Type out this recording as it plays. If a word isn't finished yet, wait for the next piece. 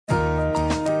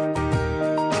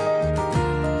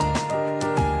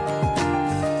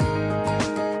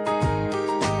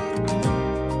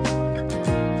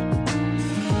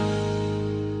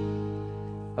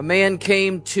A man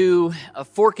came to a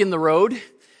fork in the road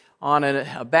on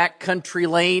a backcountry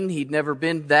lane. He'd never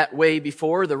been that way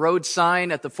before. The road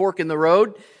sign at the fork in the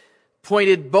road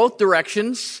pointed both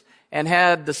directions and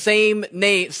had the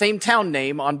same town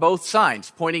name on both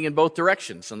signs, pointing in both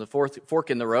directions on the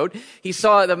fork in the road.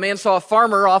 The man saw a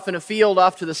farmer off in a field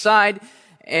off to the side,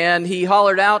 and he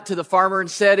hollered out to the farmer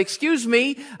and said, "Excuse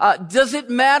me, does it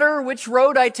matter which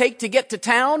road I take to get to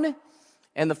town?"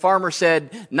 And the farmer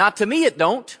said, "Not to me, it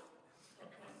don't."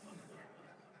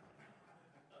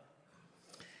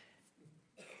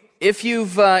 If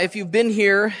you've been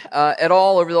here at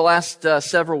all over the last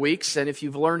several weeks, and if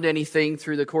you've learned anything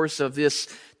through the course of this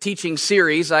teaching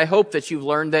series, I hope that you've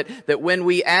learned that when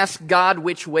we ask God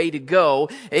which way to go,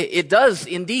 it does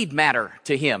indeed matter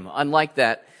to Him, unlike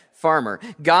that farmer.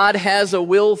 God has a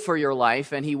will for your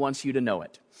life, and He wants you to know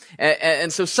it.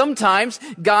 And so sometimes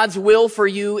God's will for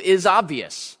you is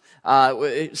obvious.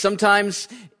 Sometimes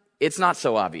it's not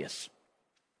so obvious.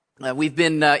 We've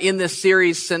been in this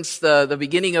series since the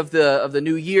beginning of the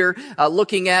new year,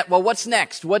 looking at, well, what's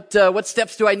next? What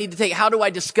steps do I need to take? How do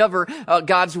I discover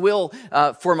God's will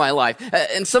for my life?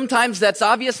 And sometimes that's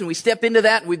obvious, and we step into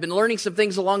that, and we've been learning some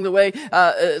things along the way.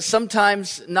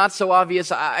 Sometimes not so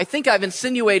obvious. I think I've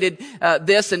insinuated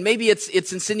this, and maybe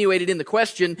it's insinuated in the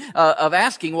question of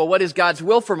asking, well, what is God's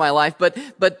will for my life?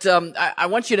 But I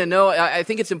want you to know, I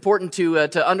think it's important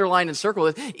to underline and circle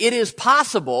it. It is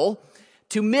possible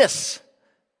to miss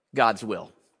God's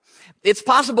will. It's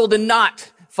possible to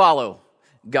not follow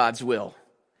God's will.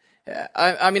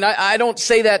 I don't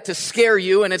say that to scare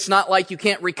you, and it's not like you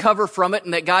can't recover from it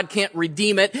and that God can't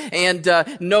redeem it. And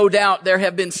no doubt there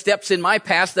have been steps in my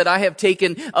past that I have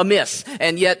taken amiss,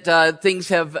 and yet things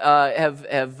have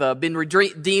been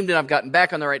redeemed, and I've gotten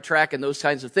back on the right track and those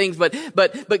kinds of things.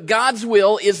 But God's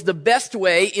will is the best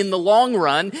way in the long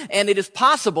run, and it is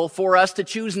possible for us to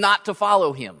choose not to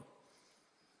follow Him.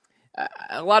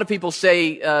 A lot of people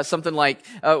say something like,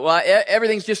 well,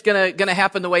 everything's just gonna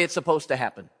happen the way it's supposed to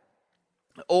happen.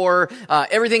 Or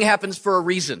everything happens for a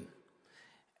reason.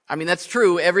 I mean, that's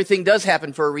true. Everything does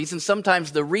happen for a reason.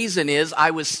 Sometimes the reason is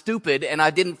I was stupid and I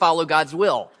didn't follow God's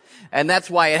will. And that's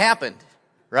why it happened,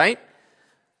 right?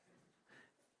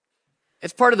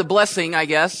 It's part of the blessing, I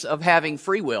guess, of having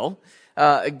free will.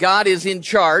 God is in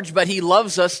charge, but He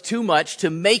loves us too much to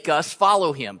make us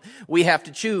follow Him. We have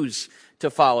to choose to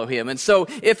follow Him. And so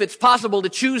if it's possible to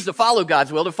choose to follow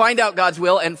God's will, to find out God's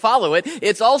will and follow it,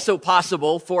 it's also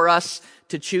possible for us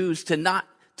to choose to not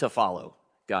to follow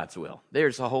God's will.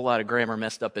 There's a whole lot of grammar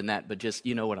messed up in that, but just,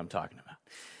 you know what I'm talking about.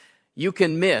 You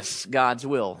can miss God's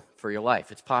will for your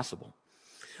life. It's possible.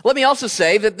 Let me also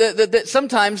say that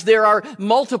sometimes there are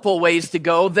multiple ways to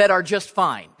go that are just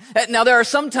fine. Now, there are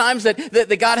some times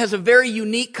that God has a very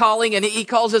unique calling, and He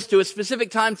calls us to a specific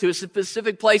time, to a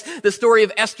specific place. The story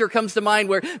of Esther comes to mind,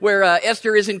 where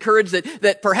Esther is encouraged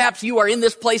that perhaps you are in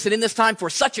this place and in this time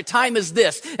for such a time as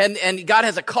this. And God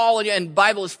has a call, and the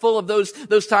Bible is full of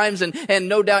those times, and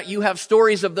no doubt you have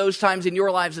stories of those times in your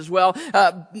lives as well.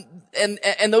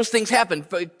 And those things happen.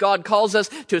 God calls us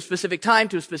to a specific time,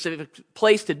 to a specific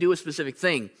place, to do a specific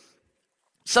thing.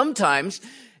 Sometimes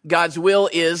God's will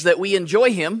is that we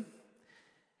enjoy Him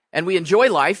and we enjoy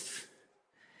life,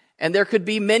 and there could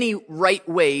be many right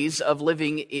ways of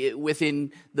living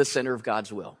within the center of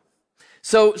God's will.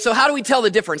 So how do we tell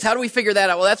the difference? How do we figure that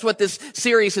out? Well, that's what this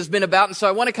series has been about. And so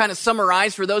I want to kind of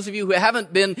summarize for those of you who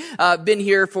haven't been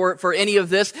here for any of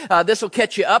this. This will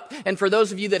catch you up. And for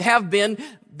those of you that have been,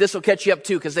 this will catch you up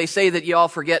too, because they say that you all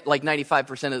forget like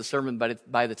 95% of the sermon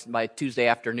by Tuesday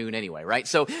afternoon anyway, right?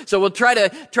 So we'll try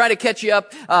to catch you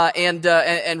up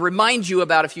and remind you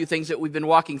about a few things that we've been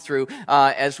walking through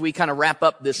as we kind of wrap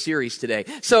up this series today.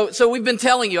 So I've been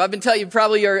telling you, you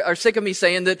probably are sick of me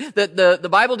saying that the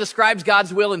Bible describes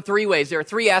God's will in three ways. There are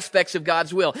three aspects of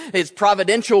God's will. It's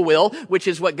providential will, which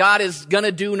is what God is going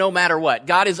to do no matter what.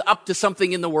 God is up to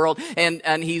something in the world,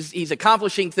 and He's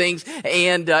accomplishing things,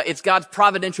 and it's God's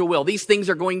providential will. These things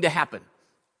are going to happen.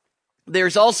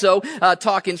 There's also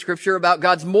talk in Scripture about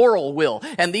God's moral will,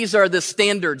 and these are the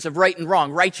standards of right and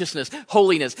wrong, righteousness,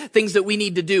 holiness, things that we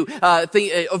need to do,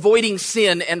 avoiding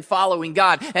sin and following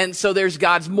God. And so there's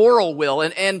God's moral will,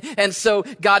 and so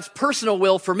God's personal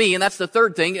will for me, and that's the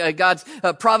third thing, God's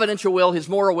providential will, His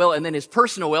moral will, and then His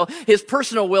personal will. His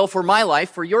personal will for my life,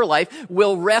 for your life,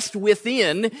 will rest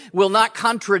within, will not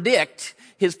contradict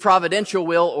His providential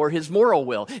will or His moral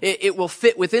will. It will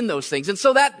fit within those things. And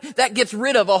so that gets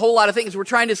rid of a whole lot of things. things. We're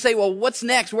trying to say, well, what's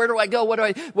next? Where do I go?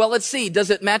 Well, let's see. Does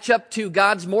it match up to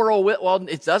God's moral will? Well,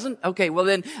 it doesn't? Okay, well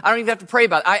then I don't even have to pray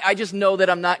about it. I just know that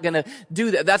I'm not going to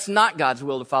do that. That's not God's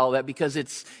will to follow that because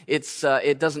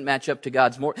it doesn't match up to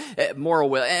God's moral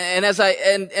will.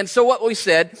 And so what we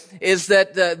said is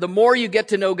that the more you get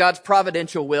to know God's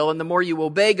providential will and the more you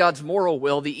obey God's moral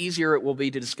will, the easier it will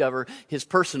be to discover His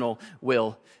personal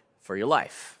will for your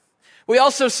life. We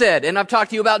also said, and I've talked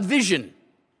to you about vision.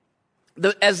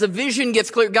 As the vision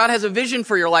gets clear, God has a vision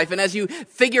for your life, and as you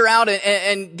figure out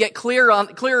and get clearer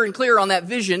and clearer on that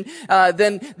vision,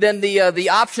 then the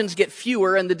options get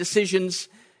fewer and the decisions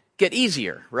get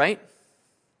easier, right?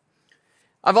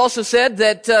 I've also said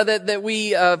that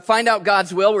we find out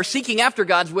God's will. We're seeking after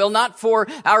God's will, not for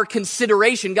our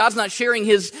consideration. God's not sharing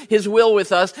His will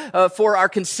with us for our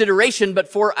consideration, but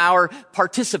for our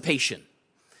participation.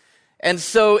 And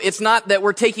so it's not that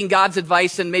we're taking God's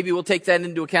advice and maybe we'll take that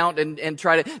into account and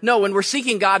try to. No, when we're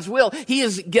seeking God's will, He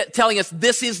is telling us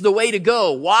this is the way to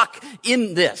go. Walk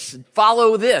in this.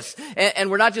 Follow this. And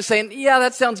we're not just saying, yeah,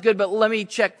 that sounds good, but let me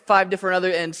check 5 different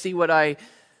other and see what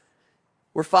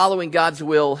we're following God's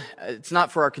will. It's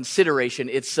not for our consideration.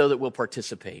 It's so that we'll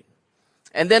participate.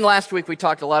 And then last week we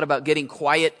talked a lot about getting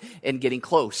quiet and getting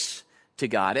close to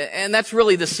God. And that's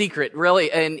really the secret, really,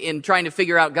 in trying to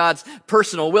figure out God's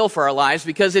personal will for our lives,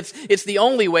 because it's the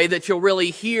only way that you'll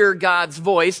really hear God's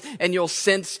voice and you'll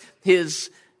sense His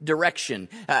direction.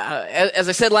 As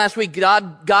I said last week,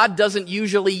 God doesn't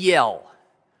usually yell.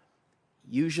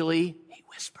 Usually He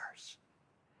whispers.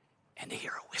 And to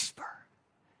hear a whisper,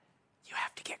 you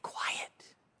have to get quiet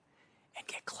and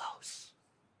get close.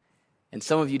 And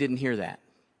some of you didn't hear that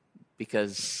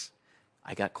because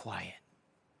I got quiet.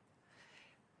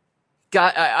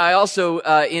 God, I also,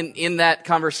 in that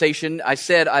conversation, I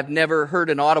said I've never heard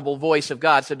an audible voice of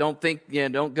God. So don't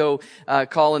go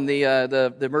calling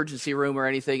the emergency room or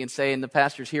anything and saying the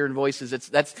pastor's hearing voices.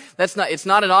 It's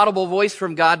not an audible voice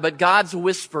from God, but God's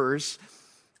whispers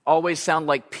always sound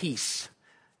like peace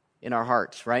in our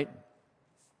hearts, right?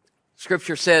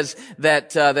 Scripture says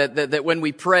that when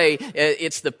we pray,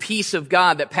 it's the peace of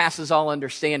God that passes all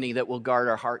understanding that will guard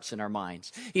our hearts and our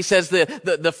minds. He says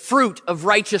the fruit of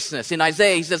righteousness. In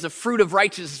Isaiah, he says the fruit of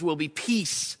righteousness will be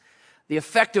peace. The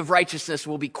effect of righteousness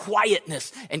will be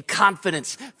quietness and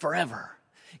confidence forever.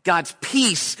 God's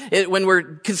peace, when we're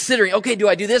considering, okay, do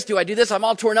I do this? Do I do this? I'm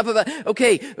all torn up about it.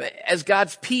 Okay, as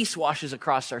God's peace washes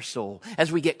across our soul,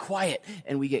 as we get quiet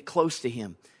and we get close to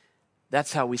Him,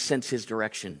 that's how we sense His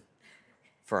direction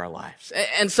for our lives.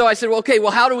 And so I said, well,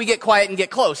 how do we get quiet and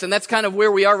get close? And that's kind of where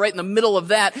we are, right in the middle of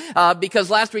that, because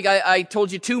last week I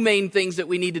told you 2 main things that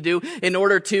we need to do in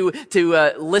order to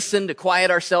listen, to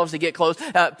quiet ourselves, to get close.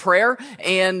 Prayer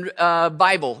and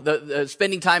Bible, the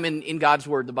spending time in God's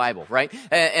Word, the Bible, right?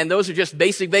 And those are just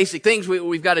basic things.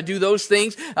 We've got to do those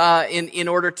things in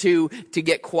order to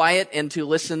get quiet and to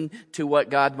listen to what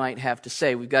God might have to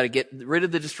say. We've got to get rid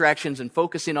of the distractions and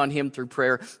focus in on Him through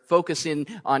prayer, focus in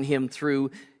on Him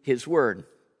through His Word.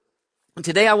 And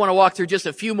today I want to walk through just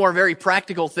a few more very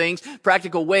practical things,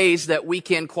 practical ways that we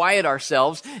can quiet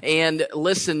ourselves and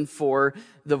listen for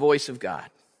the voice of God.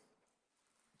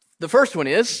 The first one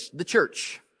is the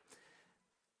church.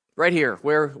 Right here,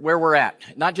 where we're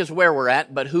at. Not just where we're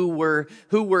at, but who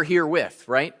we're here with,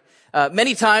 right?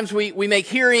 Many times we make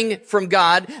hearing from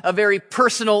God a very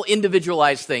personal,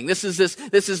 individualized thing.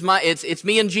 It's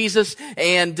me and Jesus,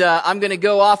 and I'm going to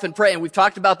go off and pray. And we've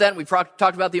talked about that, and we've talked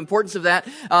about the importance of that.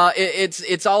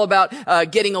 It's all about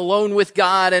getting alone with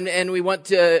God, and we want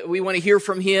to hear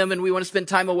from Him, and we want to spend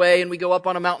time away, and we go up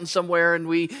on a mountain somewhere, and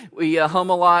we hum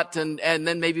a lot, and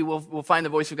then maybe we'll find the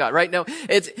voice of God. Right? No,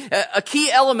 it's a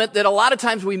key element that a lot of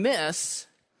times we miss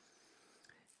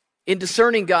in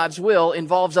discerning God's will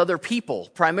involves other people,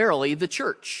 primarily the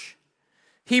church.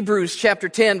 Hebrews chapter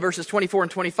 10, verses 24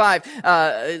 and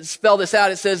 25 spell this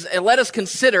out. It says, "And let us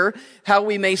consider how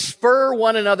we may spur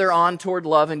one another on toward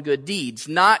love and good deeds,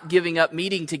 not giving up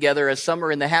meeting together as some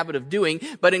are in the habit of doing,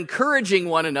 but encouraging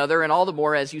one another, and all the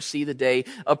more as you see the day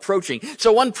approaching."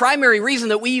 So one primary reason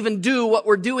that we even do what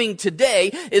we're doing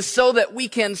today is so that we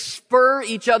can spur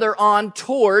each other on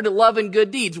toward love and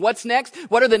good deeds. What's next?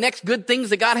 What are the next good things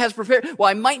that God has prepared? Well,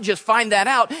 I might just find that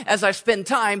out as I spend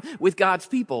time with God's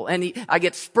people, and I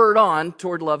get spurred on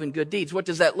toward love and good deeds. What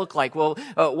does that look like? Well,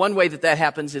 one way that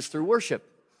happens is through worship.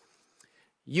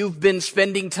 You've been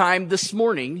spending time this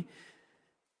morning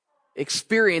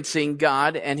experiencing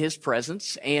God and His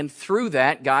presence, and through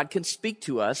that, God can speak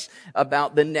to us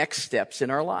about the next steps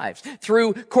in our lives.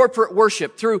 Through corporate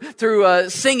worship, through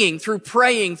singing, through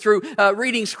praying, through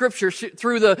reading Scripture,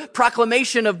 through the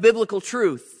proclamation of biblical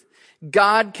truth,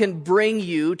 God can bring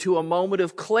you to a moment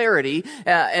of clarity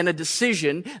and a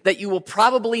decision that you will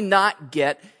probably not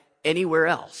get anywhere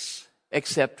else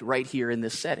except right here in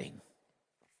this setting.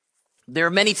 There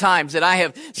are many times that I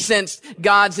have sensed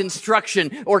God's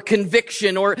instruction or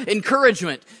conviction or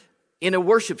encouragement in a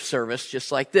worship service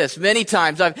just like this. Many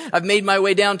times I've made my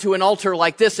way down to an altar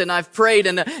like this, and I've prayed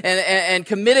and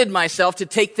committed myself to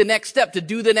take the next step, to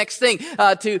do the next thing,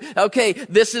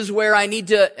 this is where I need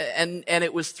to, and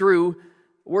it was through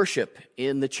worship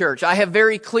in the church. I have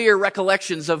very clear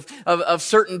recollections of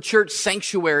certain church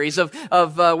sanctuaries, of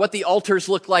what the altars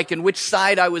looked like and which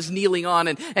side I was kneeling on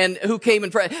and who came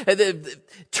and prayed. The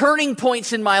turning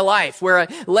points in my life where I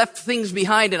left things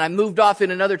behind and I moved off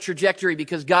in another trajectory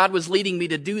because God was leading me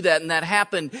to do that, and that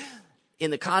happened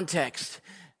in the context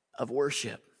of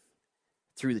worship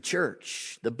through the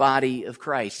church, the body of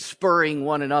Christ, spurring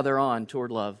one another on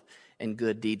toward love and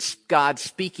good deeds. God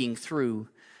speaking through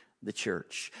the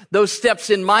church. Those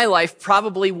steps in my life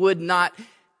probably would not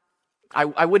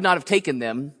have taken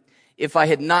them if I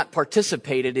had not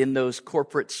participated in those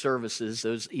corporate services,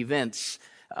 those events,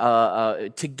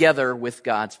 together with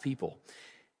God's people.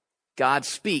 God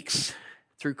speaks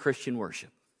through Christian worship.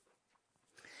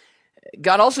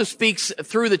 God also speaks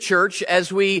through the church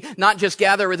as we not just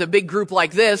gather with a big group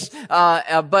like this,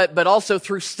 but also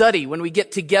through study. When we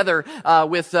get together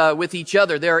with each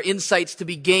other, there are insights to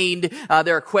be gained,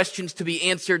 there are questions to be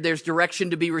answered, there's direction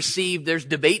to be received, there's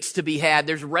debates to be had,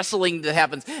 there's wrestling that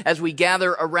happens as we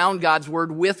gather around God's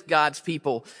word with God's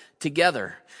people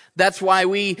together. That's why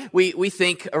we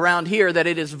think around here that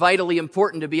it is vitally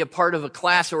important to be a part of a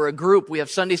class or a group. We have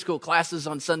Sunday school classes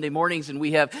on Sunday mornings, and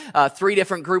we have 3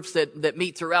 different groups that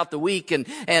meet throughout the week.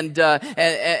 And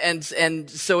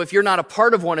so if you're not a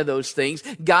part of one of those things,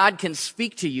 God can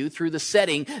speak to you through the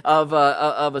setting of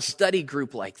a study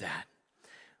group like that.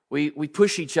 We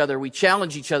push each other, we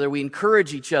challenge each other, we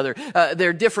encourage each other. There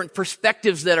are different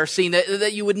perspectives that are seen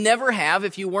that you would never have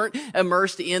if you weren't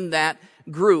immersed in that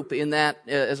group, in that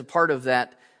as a part of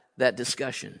that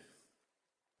discussion.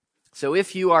 So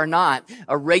if you are not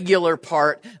a regular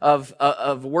part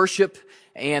of worship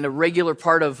and a regular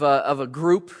part of a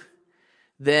group,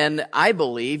 then I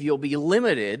believe you'll be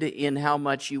limited in how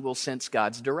much you will sense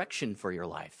God's direction for your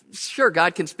life. Sure,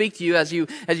 God can speak to you as you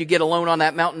get alone on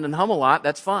that mountain and hum a lot,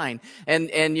 that's fine.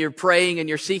 And you're praying and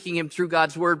you're seeking Him through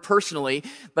God's Word personally,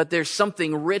 but there's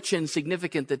something rich and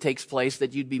significant that takes place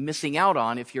that you'd be missing out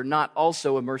on if you're not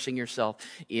also immersing yourself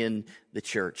in the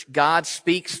church. God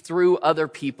speaks through other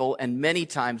people, and many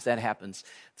times that happens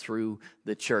through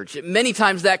the church. Many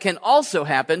times that can also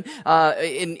happen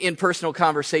in personal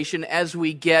conversation as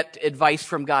we get advice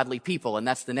from godly people, and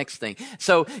that's the next thing.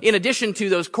 So in addition to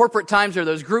those corporate times or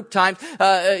those group times,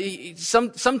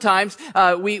 sometimes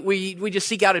we just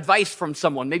seek out advice from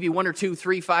someone, maybe 1 or 2,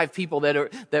 3, 5 people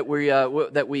that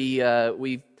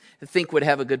we think would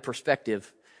have a good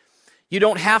perspective. You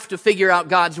don't have to figure out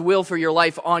God's will for your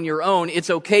life on your own. It's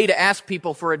okay to ask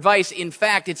people for advice. In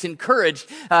fact, it's encouraged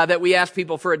that we ask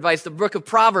people for advice. The book of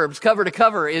Proverbs, cover to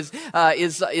cover, is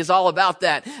all about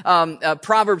that.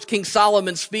 Proverbs, King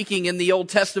Solomon speaking in the Old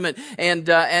Testament,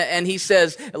 and he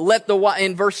says,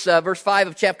 in verse 5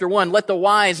 of chapter 1, let the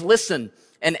wise listen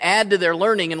and add to their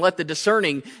learning, and let the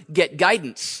discerning get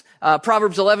guidance.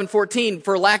 Proverbs 11:14,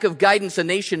 for lack of guidance a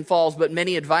nation falls, but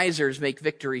many advisors make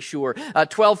victory sure.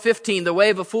 12:15, the way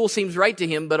of a fool seems right to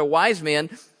him, but a wise man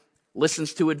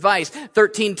listens to advice.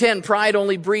 13:10, pride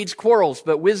only breeds quarrels,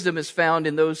 but wisdom is found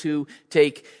in those who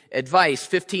take advice.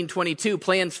 15:22,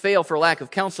 plans fail for lack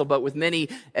of counsel, but with many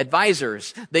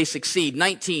advisors they succeed.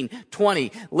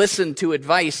 19:20, listen to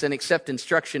advice and accept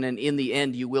instruction, and in the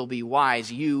end you will be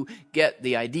wise. You get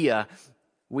the idea.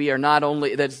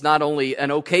 That's not only an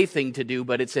okay thing to do,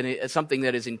 but it's something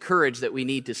that is encouraged, that we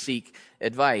need to seek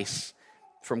advice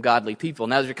from godly people.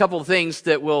 Now, there's a couple of things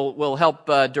that will help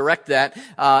direct that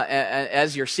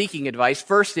as you're seeking advice.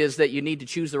 First is that you need to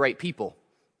choose the right people.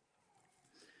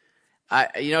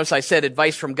 You notice I said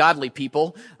advice from godly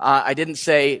people. I didn't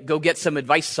say go get some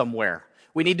advice somewhere.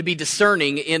 We need to be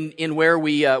discerning in where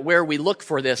we look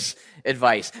for this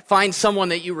advice. Find someone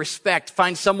that you respect.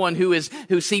 Find someone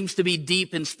who seems to be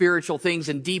deep in spiritual things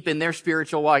and deep in their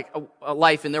spiritual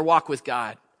life and their walk with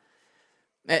God.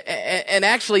 And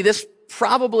actually, this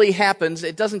probably happens.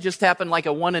 It doesn't just happen like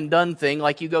a one and done thing,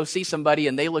 like you go see somebody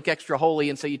and they look extra holy,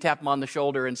 and so you tap them on the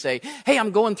shoulder and say, "Hey,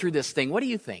 I'm going through this thing. What do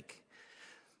you think?"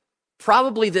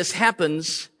 Probably this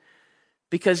happens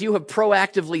because you have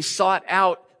proactively sought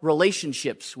out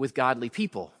relationships with godly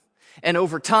people. And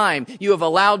over time, you have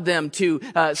allowed them to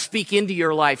speak into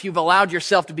your life. You've allowed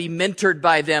yourself to be mentored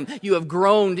by them. You have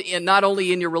grown not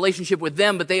only in your relationship with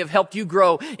them, but they have helped you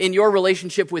grow in your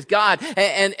relationship with God.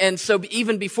 And so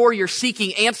even before you're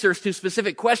seeking answers to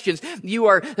specific questions, you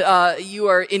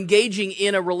are engaging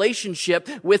in a relationship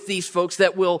with these folks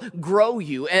that will grow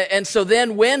you. And so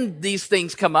then when these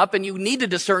things come up and you need to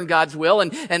discern God's will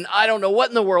and I don't know what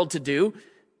in the world to do,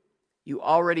 you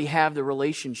already have the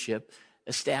relationship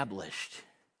established.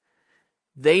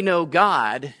 They know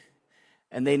God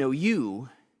and they know you,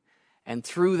 and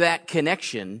through that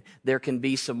connection there can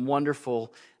be some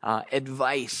wonderful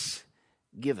advice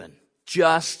given.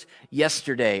 Just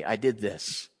yesterday I did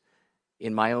this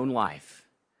in my own life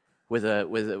with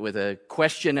a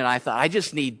question, and I thought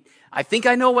I think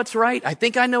I know what's right. I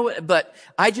think I know it, but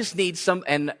I just need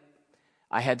and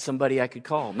I had somebody I could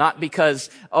call, not because,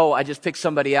 I just picked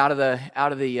somebody out of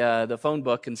the phone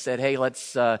book and said, hey,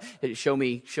 let's, show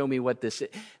me what this is.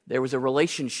 There was a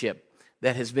relationship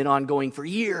that has been ongoing for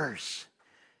years.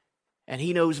 And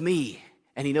he knows me,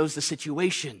 and he knows the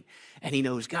situation, and he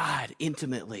knows God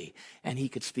intimately, and he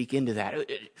could speak into that.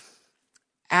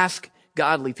 Ask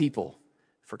godly people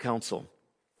for counsel.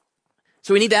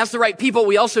 So we need to ask the right people.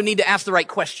 We also need to ask the right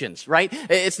questions, right?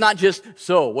 It's not just,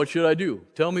 so what should I do?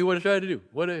 Tell me what should I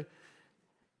do?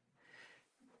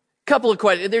 Couple of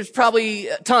questions. There's probably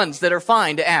tons that are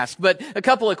fine to ask, but a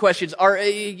couple of questions.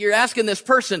 You're asking this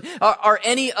person, are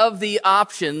any of the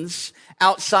options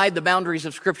outside the boundaries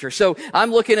of Scripture? So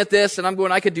I'm looking at this and I'm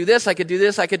going, I could do this, I could do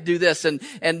this, I could do this.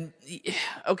 And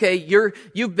okay,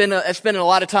 you've been spending a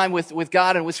lot of time with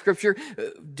God and with Scripture.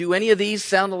 Do any of these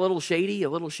sound a little shady, a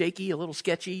little shaky, a little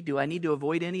sketchy? Do I need to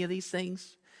avoid any of these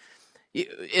things?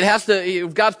 It has to,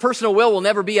 God's personal will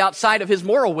never be outside of his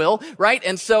moral will, right?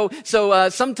 And so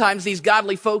sometimes these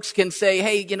godly folks can say,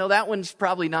 hey, that one's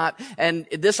probably not, and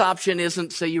this option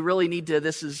isn't, so you really need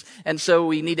to, and so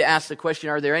we need to ask the question,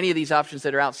 are there any of these options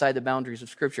that are outside the boundaries of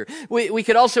Scripture? We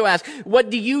could also ask, what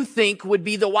do you think would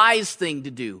be the wise thing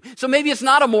to do? So maybe it's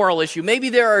not a moral issue. Maybe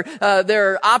there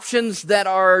are options that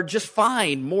are just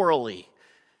fine morally.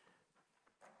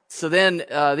 So then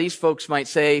these folks might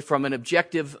say, from an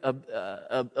objective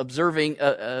observing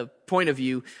point of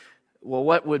view, well,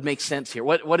 what would make sense here?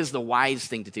 What is the wise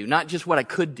thing to do? Not just what I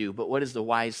could do, but what is the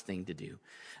wise thing to do?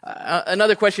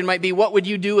 Another question might be, what would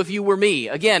you do if you were me?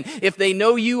 Again, if they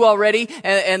know you already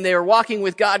and they're walking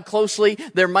with God closely,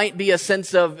 there might be a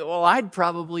sense of, well, I'd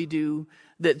probably do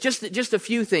that. Just a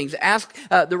few things. Ask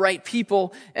the right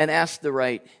people and ask the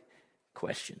right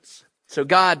questions. So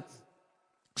God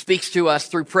speaks to us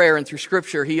through prayer and through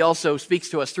Scripture. He also speaks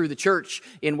to us through the church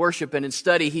in worship and in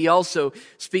study. He also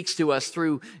speaks to us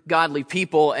through godly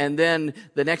people. And then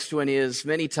the next one is,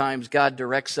 many times God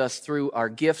directs us through our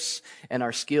gifts and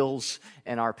our skills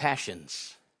and our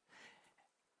passions.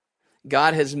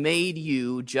 God has made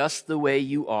you just the way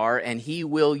you are, and he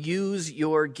will use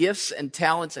your gifts and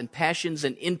talents and passions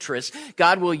and interests.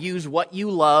 God will use what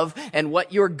you love and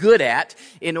what you're good at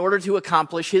in order to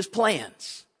accomplish his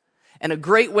plans. And a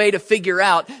great way to figure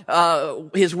out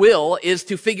his will is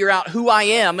to figure out who I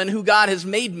am and who God has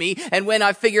made me. And when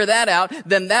I figure that out,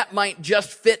 then that might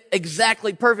just fit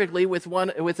exactly perfectly with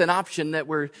an option that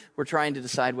we're trying to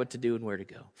decide what to do and where to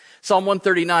go. Psalm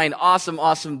 139, awesome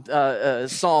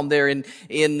psalm there in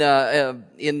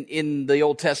the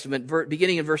Old Testament,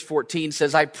 beginning in verse 14,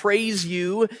 says, I praise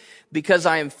you because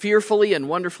I am fearfully and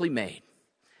wonderfully made.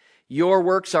 Your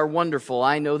works are wonderful.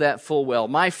 I know that full well.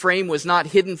 My frame was not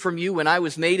hidden from you when I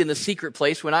was made in the secret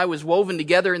place, when I was woven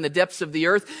together in the depths of the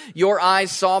earth. Your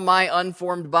eyes saw my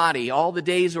unformed body. All the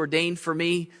days ordained for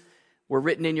me were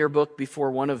written in your book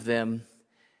before one of them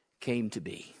came to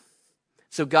be.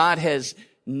 So God has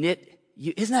knit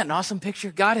you. Isn't that an awesome picture?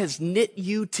 God has knit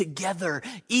you together.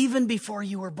 Even before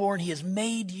you were born, he has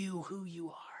made you who you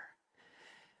are.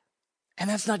 And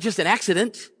that's not just an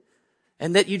accident.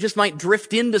 And that you just might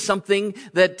drift into something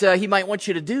that he might want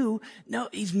you to do. No,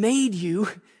 he's made you.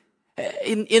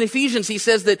 In Ephesians, he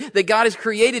says that God has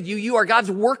created you. You are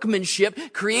God's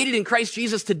workmanship, created in Christ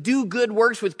Jesus to do good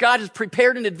works which God has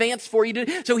prepared in advance for you to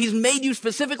do. So he's made you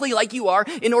specifically like you are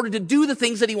in order to do the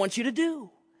things that he wants you to do.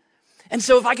 And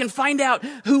so if I can find out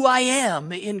who I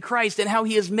am in Christ and how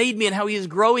he has made me and how he is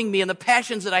growing me and the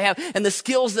passions that I have and the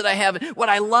skills that I have, and what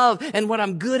I love and what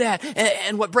I'm good at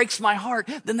and what breaks my heart,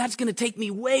 then that's going to take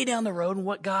me way down the road and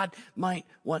what God might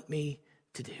want me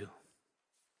to do.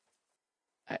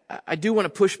 I do want to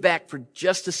push back for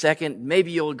just a second.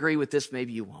 Maybe you'll agree with this,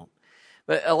 maybe you won't.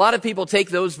 But a lot of people take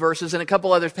those verses and a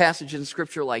couple other passages in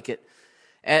Scripture like it,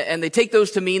 and they take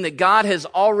those to mean that God has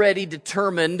already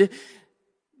determined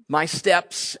my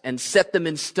steps and set them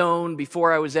in stone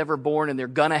before I was ever born, and they're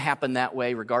going to happen that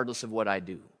way regardless of what I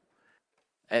do.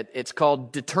 It's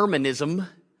called determinism,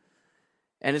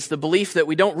 and it's the belief that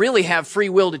we don't really have free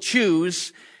will to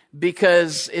choose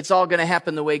because it's all going to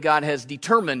happen the way God has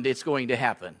determined it's going to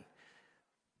happen.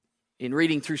 In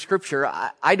reading through Scripture,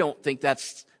 I don't think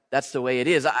that's the way it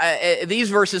is. These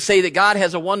verses say that God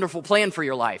has a wonderful plan for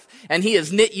your life, and He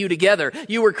has knit you together.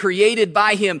 You were created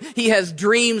by Him. He has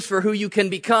dreams for who you can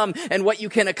become and what you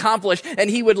can accomplish, and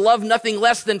He would love nothing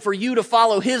less than for you to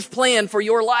follow His plan for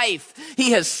your life.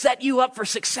 He has set you up for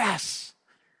success.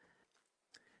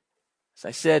 As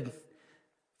I said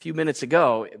a few minutes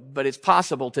ago, but it's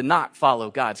possible to not follow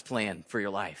God's plan for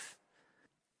your life.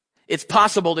 It's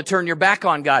possible to turn your back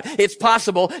on God. It's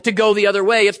possible to go the other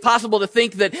way. It's possible to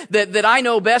think that I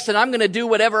know best and I'm going to do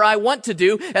whatever I want to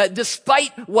do,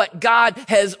 despite what God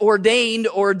has ordained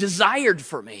or desired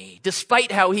for me,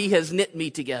 despite how He has knit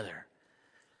me together.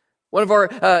 One of our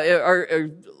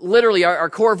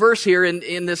core verse here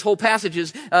in this whole passage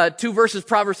is two verses,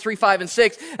 Proverbs 3, 5, and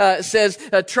 6, says,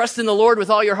 trust in the Lord with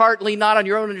all your heart, lean not on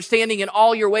your own understanding, in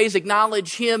all your ways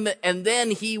acknowledge Him, and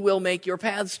then He will make your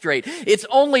paths straight. It's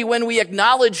only when we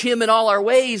acknowledge Him in all our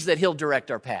ways that He'll direct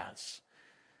our paths.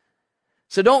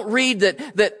 So don't read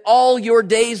that all your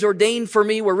days ordained for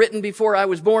me were written before I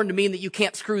was born to mean that you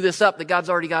can't screw this up, that God's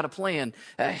already got a plan.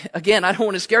 Again, I don't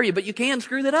want to scare you, but you can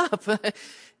screw that up.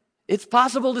 It's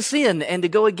possible to sin and to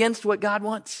go against what God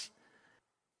wants.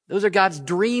 Those are God's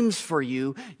dreams for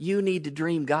you. You need to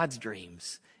dream God's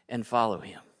dreams and follow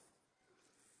Him.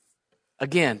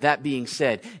 Again, that being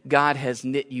said, God has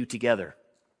knit you together.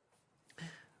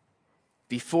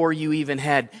 Before you even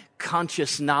had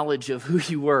conscious knowledge of who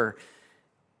you were,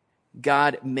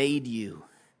 God made you.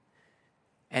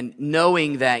 And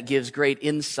knowing that gives great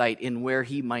insight in where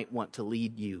He might want to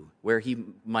lead you, where He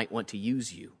might want to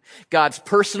use you. God's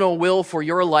personal will for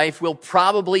your life will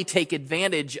probably take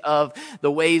advantage of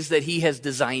the ways that He has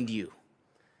designed you.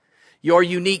 Your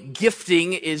unique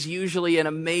gifting is usually an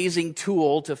amazing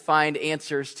tool to find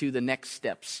answers to the next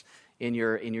steps in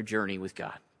your journey with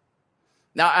God.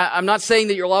 Now, I'm not saying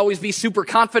that you'll always be super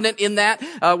confident in that.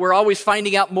 We're always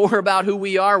finding out more about who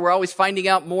we are. We're always finding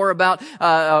out more about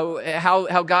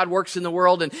how God works in the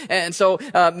world. And so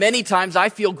many times I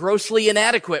feel grossly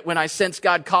inadequate when I sense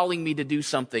God calling me to do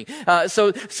something.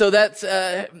 So that's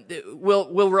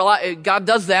we'll rely. God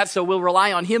does that, so we'll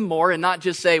rely on Him more and not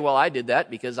just say, "Well, I did that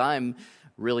because I'm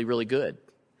really, really good."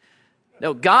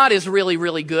 No, God is really,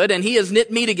 really good, and He has knit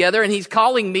me together, and He's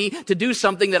calling me to do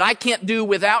something that I can't do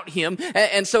without Him.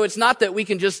 And so it's not that we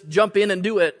can just jump in and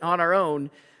do it on our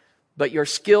own, but your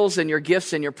skills and your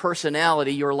gifts and your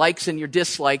personality, your likes and your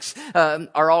dislikes,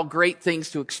 are all great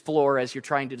things to explore as you're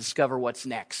trying to discover what's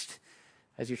next,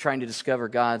 as you're trying to discover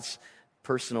God's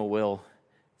personal will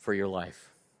for your life.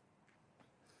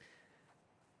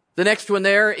 The next one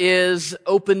there is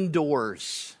open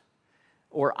doors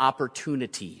or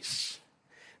opportunities.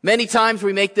 Many times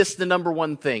we make this the number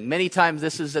one thing. Many times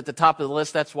this is at the top of the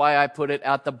list. That's why I put it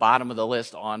at the bottom of the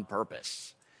list on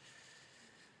purpose.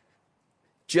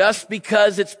 Just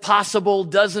because it's possible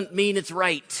doesn't mean it's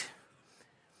right.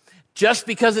 Just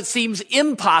because it seems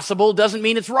impossible doesn't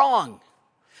mean it's wrong.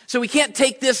 So we can't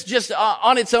take this just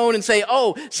on its own and say,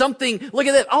 look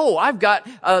at that. Oh, I've got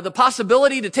the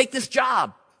possibility to take this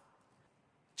job.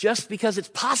 Just because it's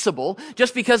possible,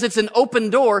 just because it's an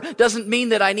open door, doesn't mean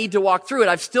that I need to walk through it.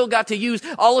 I've still got to use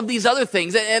all of these other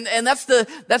things. And that's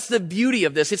the beauty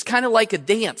of this. It's kind of like a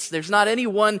dance. There's not any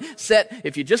one set,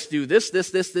 if you just do this,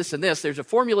 and this, there's a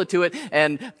formula to it,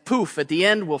 and poof, at the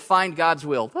end, we'll find God's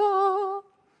will. Ah.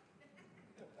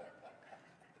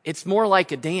 It's more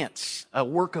like a dance, a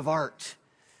work of art.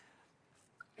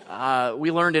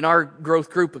 We learned in our growth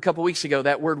group a couple weeks ago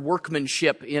that word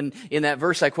workmanship in that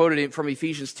verse I quoted it from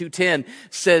Ephesians 2:10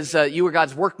 says you are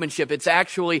God's workmanship. It's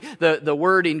actually the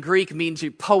word in Greek means a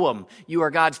poem. You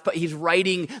are He's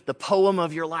writing the poem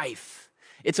of your life.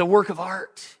 It's a work of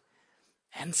art.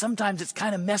 And sometimes it's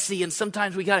kind of messy, and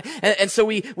sometimes and so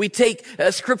we take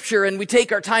scripture, and we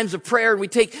take our times of prayer, and we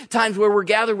take times where we're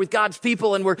gathered with God's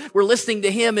people, and we're listening to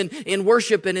Him in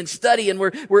worship and in study, and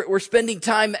we're spending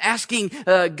time asking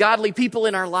godly people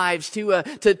in our lives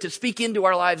to speak into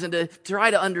our lives and to try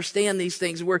to understand these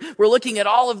things. We're looking at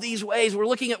all of these ways. We're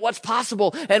looking at what's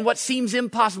possible and what seems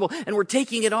impossible, and we're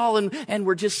taking it all, and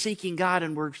we're just seeking God,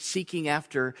 and we're seeking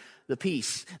after the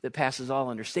peace that passes all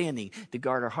understanding to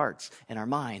guard our hearts and our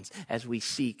minds as we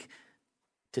seek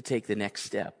to take the next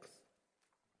step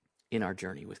in our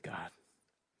journey with God.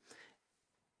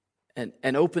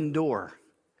 An open door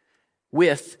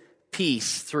with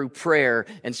peace through prayer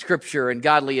and scripture and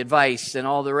godly advice and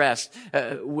all the rest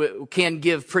can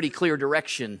give pretty clear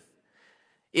direction.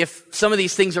 If some of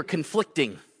these things are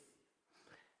conflicting,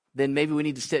 then maybe we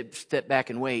need to step back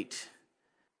and wait.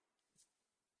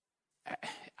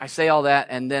 I say all that,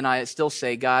 and then I still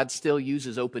say God still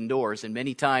uses open doors, and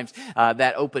many times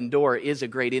that open door is a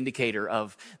great indicator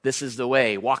of this is the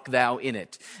way, walk thou in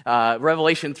it.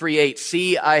 Revelation 3:8,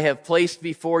 see, I have placed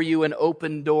before you an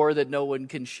open door that no one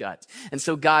can shut. And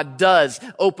so God does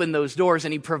open those doors,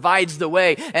 and He provides the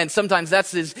way, and sometimes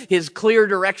that's His clear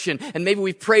direction, and maybe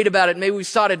we've prayed about it, maybe we've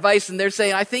sought advice, and they're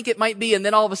saying, I think it might be, and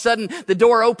then all of a sudden the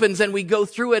door opens, and we go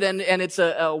through it, and it's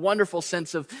a wonderful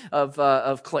sense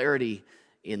of clarity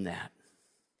in that.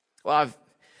 Well, I've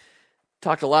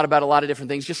talked a lot about a lot of different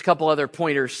things. Just a couple other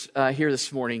pointers here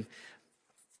this morning.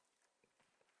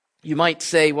 You might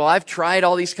say, well, I've tried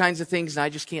all these kinds of things and I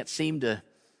just can't seem to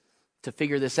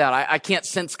figure this out. I can't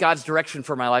sense God's direction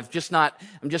for my life.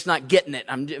 I'm just not getting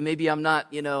it. Maybe I'm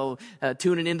not,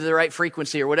 tuning into the right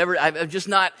frequency or whatever. I'm just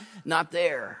not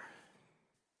there.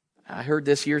 I heard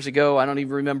this years ago. I don't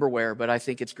even remember where, but I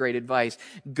think it's great advice.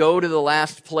 Go to the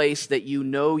last place that you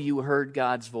know you heard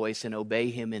God's voice and obey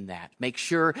Him in that. Make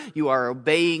sure you are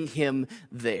obeying Him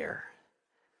there.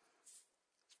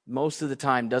 Most of the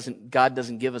time, God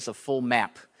doesn't give us a full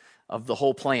map of the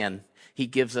whole plan. He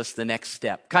gives us the next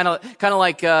step. Kind of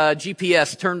like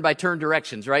GPS, turn-by-turn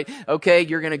directions, right? Okay,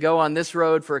 you're going to go on this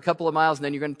road for a couple of miles, and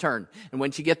then you're going to turn. And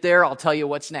once you get there, I'll tell you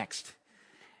what's next.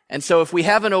 And so if we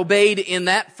haven't obeyed in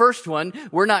that first one,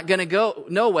 we're not going to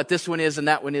know what this one is and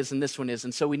that one is and this one is.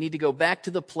 And so we need to go back to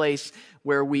the place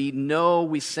where we know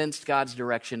we sensed God's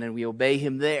direction and we obey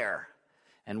Him there.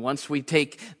 And once we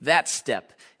take that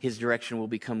step, His direction will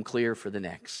become clear for the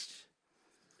next.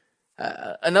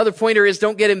 Another pointer is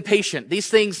don't get impatient. These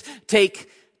things take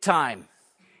time.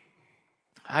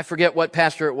 I forget what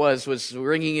pastor it was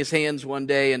wringing his hands one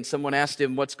day and someone asked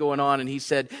him what's going on and he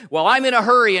said, well, I'm in a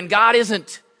hurry and God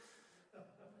isn't.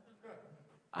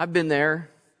 I've been there.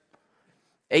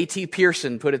 A.T.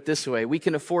 Pearson put it this way, we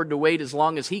can afford to wait as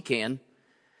long as He can,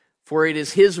 for it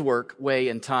is His work, way,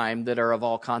 and time that are of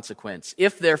all consequence.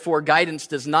 If, therefore, guidance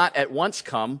does not at once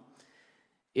come,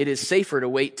 it is safer to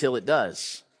wait till it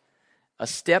does. A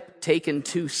step taken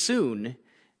too soon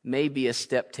may be a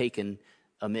step taken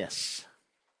amiss.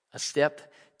 A step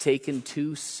taken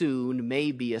too soon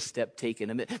may be a step taken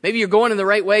amiss. Maybe you're going in the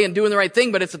right way and doing the right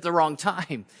thing, but it's at the wrong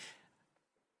time.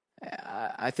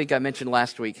 I think I mentioned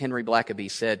last week, Henry Blackaby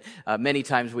said, many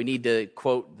times we need to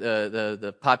quote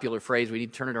the popular phrase, we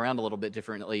need to turn it around a little bit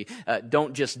differently.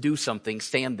 Don't just do something,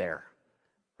 stand there,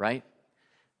 right?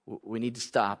 We need to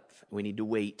stop. We need to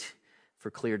wait for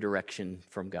clear direction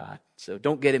from God. So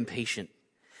don't get impatient.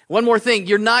 One more thing,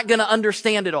 you're not going to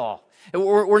understand it all.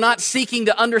 We're not seeking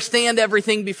to understand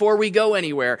everything before we go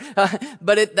anywhere.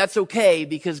 But that's okay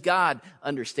because God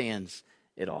understands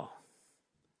it all.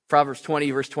 Proverbs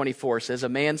 20, verse 24 says, a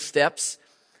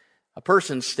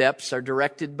person's steps are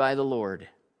directed by the Lord.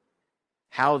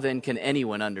 How then can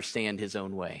anyone understand his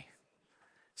own way?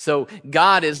 So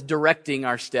God is directing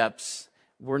our steps.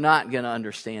 We're not going to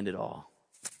understand it all.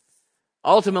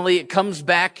 Ultimately, it comes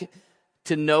back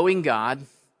to knowing God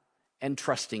and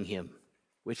trusting Him,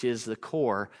 which is the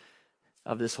core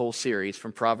of this whole series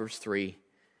from Proverbs 3,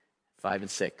 5,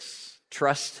 and 6.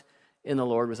 Trust in the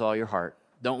Lord with all your heart.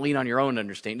 Don't lean on your own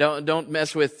understanding. Don't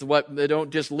mess with don't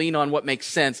just lean on what makes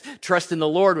sense. Trust in the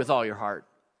Lord with all your heart.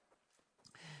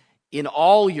 In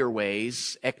all your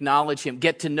ways, acknowledge Him,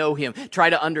 get to know Him, try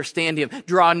to understand Him,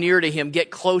 draw near to Him, get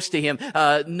close to Him,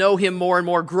 know Him more and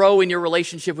more, grow in your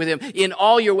relationship with Him. In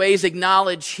all your ways,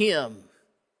 acknowledge Him.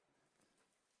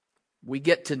 We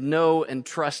get to know and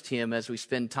trust Him as we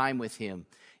spend time with Him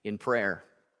in prayer.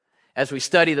 As we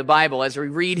study the Bible, as we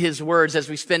read His words, as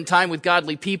we spend time with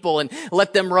godly people and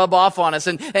let them rub off on us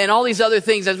and all these other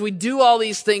things, as we do all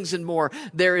these things and more,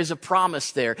 there is a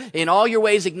promise there. In all your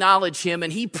ways, acknowledge Him,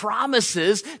 and He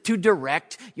promises to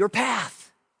direct your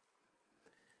path.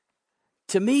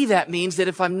 To me, that means that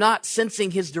if I'm not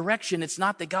sensing His direction, it's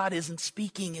not that God isn't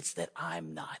speaking, it's that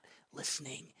I'm not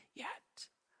listening yet.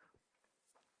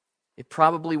 It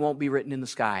probably won't be written in the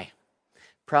sky.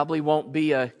 Probably won't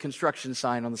be a construction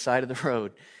sign on the side of the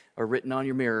road or written on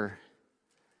your mirror.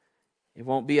 It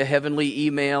won't be a heavenly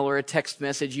email or a text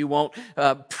message. You won't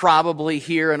probably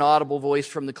hear an audible voice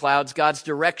from the clouds. God's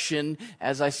direction,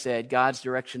 as I said, God's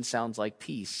direction sounds like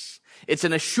peace. It's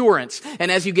an assurance.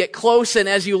 And as you get close and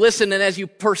as you listen and as you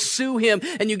pursue Him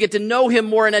and you get to know Him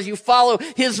more and as you follow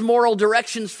His moral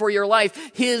directions for your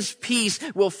life, His peace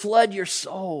will flood your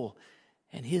soul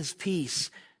and His peace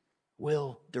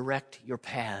will direct your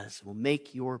paths, will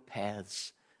make your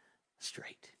paths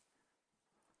straight.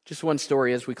 Just one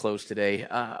story as we close today.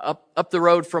 Up the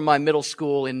road from my middle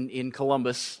school in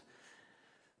Columbus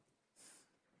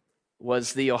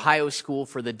was the Ohio School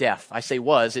for the Deaf. I say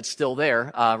was, it's still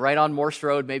there, right on Morse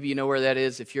Road. Maybe you know where that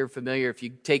is if you're familiar. If you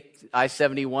take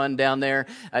I-71 down there,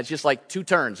 it's just like 2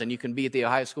 turns, and you can be at the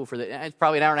Ohio School for the, it's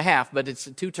probably an hour and a half, but it's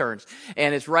 2 turns.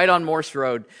 And it's right on Morse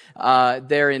Road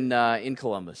there in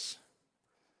Columbus.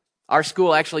 Our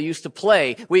school actually used to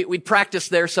play. We'd practice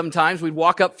there sometimes. We'd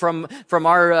walk up from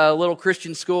our little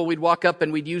Christian school. We'd walk up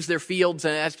and we'd use their fields,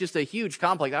 and that's just a huge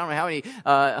complex. I don't know how many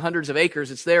hundreds of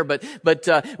acres it's there, but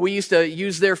we used to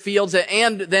use their fields,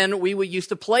 and then we used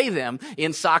to play them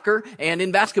in soccer and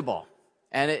in basketball.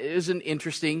 And it was an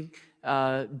interesting,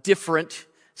 different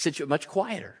situation, much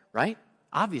quieter, right?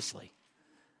 Obviously,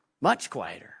 much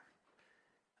quieter.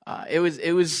 It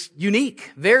was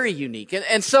unique, very unique.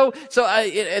 And so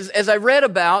as I read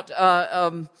about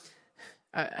a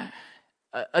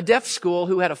deaf school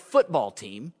who had a football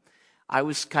team, I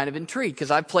was kind of intrigued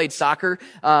because I've played soccer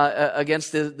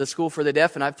against the School for the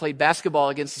Deaf, and I've played basketball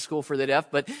against the School for the Deaf.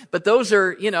 But those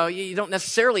are, you don't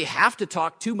necessarily have to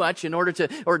talk too much in order to,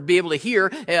 or be able to hear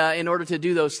in order to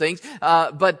do those things.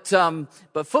 But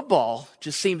football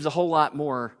just seems a whole lot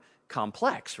more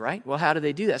complex, right? Well, how do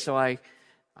they do that? So I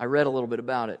read a little bit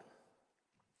about it.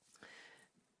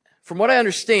 From what I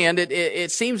understand,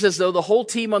 it seems as though the whole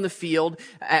team on the field,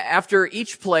 after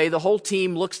each play, the whole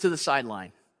team looks to the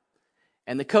sideline,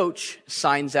 and the coach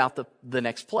signs out the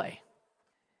next play.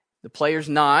 The players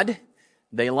nod.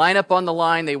 They line up on the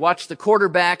line. They watch the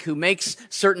quarterback who makes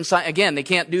certain signs. Again, they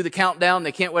can't do the countdown.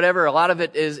 They can't whatever. A lot of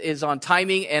it is on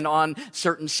timing and on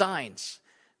certain signs.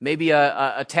 Maybe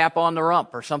a tap on the rump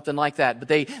or something like that. But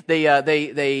they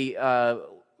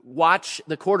watch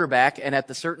the quarterback, and at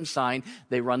the certain sign,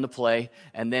 they run the play,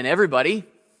 and then everybody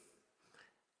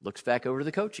looks back over to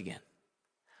the coach again.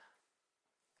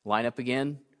 Line up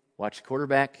again, watch the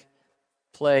quarterback,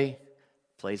 plays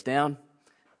down.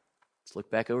 Let's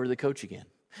look back over to the coach again.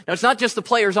 Now, it's not just the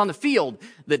players on the field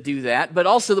that do that, but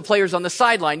also the players on the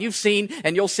sideline. You've seen,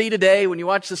 and you'll see today when you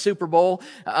watch the Super Bowl,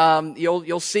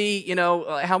 you'll see,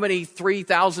 how many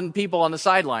 3,000 people on the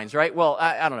sidelines, right? Well,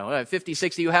 I don't know, 50,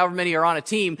 60, however many are on a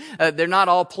team. They're not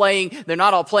all playing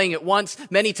at once.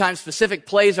 Many times specific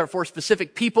plays are for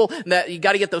specific people, and that you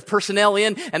got to get those personnel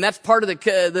in, and that's part of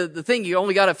the thing. You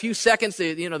only got a few seconds.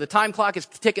 The time clock is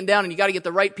ticking down, and you got to get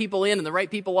the right people in and the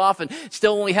right people off, and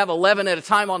still only have 11 at a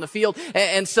time on the field.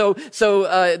 And so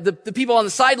the people on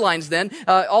the sidelines then,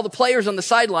 all the players on the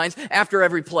sidelines, after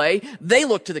every play, they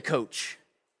look to the coach.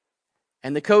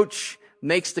 And the coach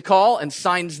makes the call and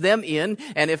signs them in.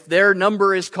 And if their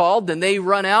number is called, then they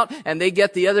run out and they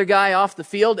get the other guy off the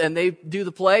field and they do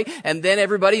the play. And then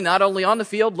everybody, not only on the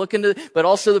field, but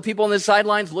also the people on the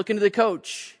sidelines, look into the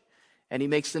coach. And he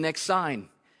makes the next sign.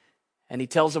 And he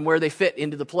tells them where they fit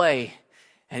into the play.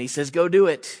 And he says, go do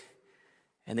it.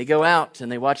 And they go out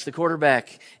and they watch the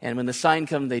quarterback. And when the sign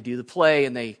comes, they do the play,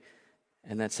 and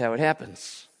that's how it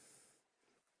happens.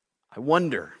 I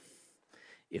wonder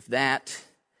if that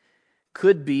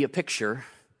could be a picture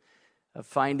of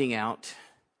finding out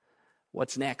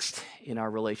what's next in our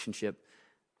relationship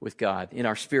with God, in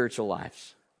our spiritual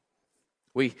lives.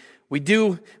 We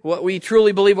do what we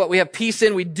truly believe, what we have peace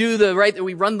in. We do the right,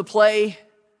 we run the play.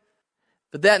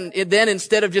 But then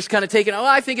instead of just kind of taking,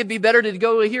 I think it'd be better to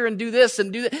go here and do this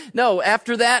and do that. No,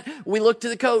 after that, we look to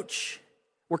the coach.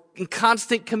 We're in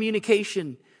constant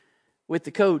communication with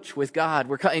the coach, with God.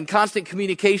 We're in constant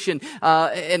communication,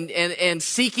 and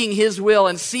seeking His will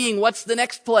and seeing what's the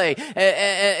next play.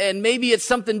 And maybe it's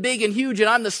something big and huge and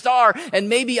I'm the star, and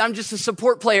maybe I'm just a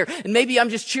support player, and maybe I'm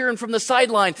just cheering from the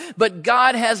sideline. But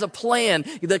God has a plan.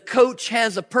 The coach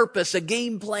has a purpose, a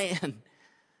game plan.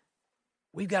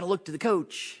 We've got to look to the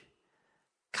coach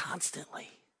constantly.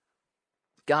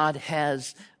 God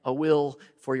has a will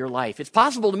for your life. It's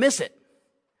possible to miss it.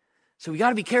 So we got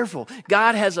to be careful.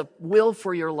 God has a will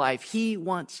for your life. He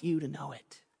wants you to know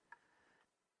it.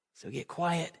 So get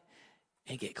quiet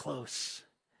and get close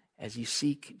as you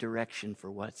seek direction for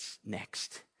what's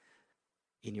next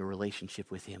in your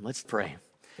relationship with Him. Let's pray.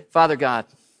 Father God,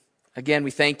 again,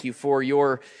 we thank You for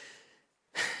Your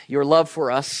love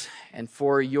for us and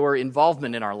for Your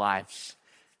involvement in our lives.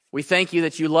 We thank You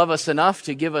that You love us enough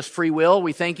to give us free will.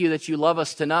 We thank You that You love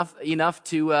us enough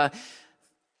to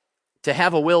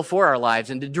have a will for our lives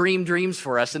and to dream dreams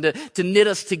for us and to knit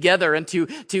us together and to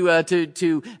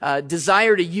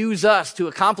desire to use us to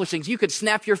accomplish things. You could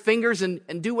snap your fingers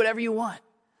and do whatever you want.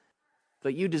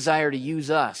 but you desire to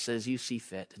use us as you see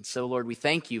fit. And so, Lord, we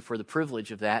thank you for the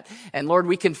privilege of that. And Lord,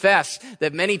 we confess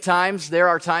that many times there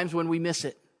are times when we miss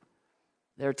it.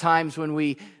 There are times when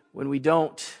we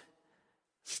don't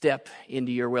step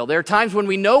into your will. There are times when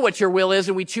we know what your will is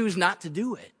and we choose not to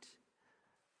do it.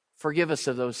 Forgive us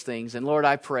of those things. And Lord,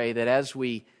 I pray that as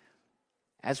we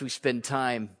spend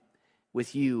time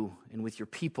with you and with your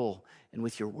people and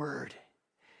with your word,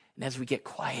 and as we get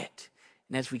quiet,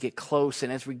 and as we get close,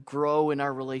 and as we grow in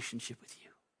our relationship with you,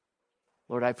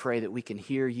 Lord, I pray that we can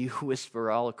hear you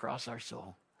whisper all across our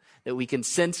soul, that we can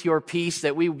sense your peace,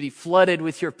 that we will be flooded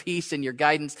with your peace and your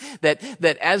guidance, that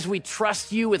as we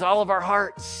trust you with all of our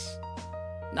hearts,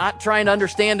 not trying to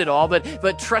understand it all,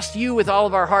 but trust you with all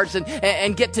of our hearts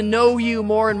and get to know you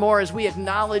more and more as we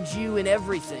acknowledge you in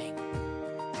everything.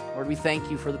 Lord, we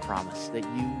thank you for the promise that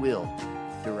you will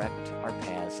direct our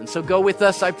paths. And so go with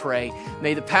us, I pray.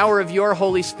 May the power of your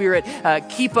Holy Spirit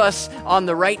keep us on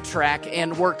the right track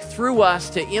and work through us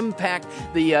to impact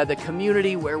the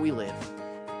community where we live.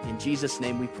 In Jesus'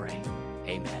 name we pray.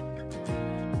 Amen.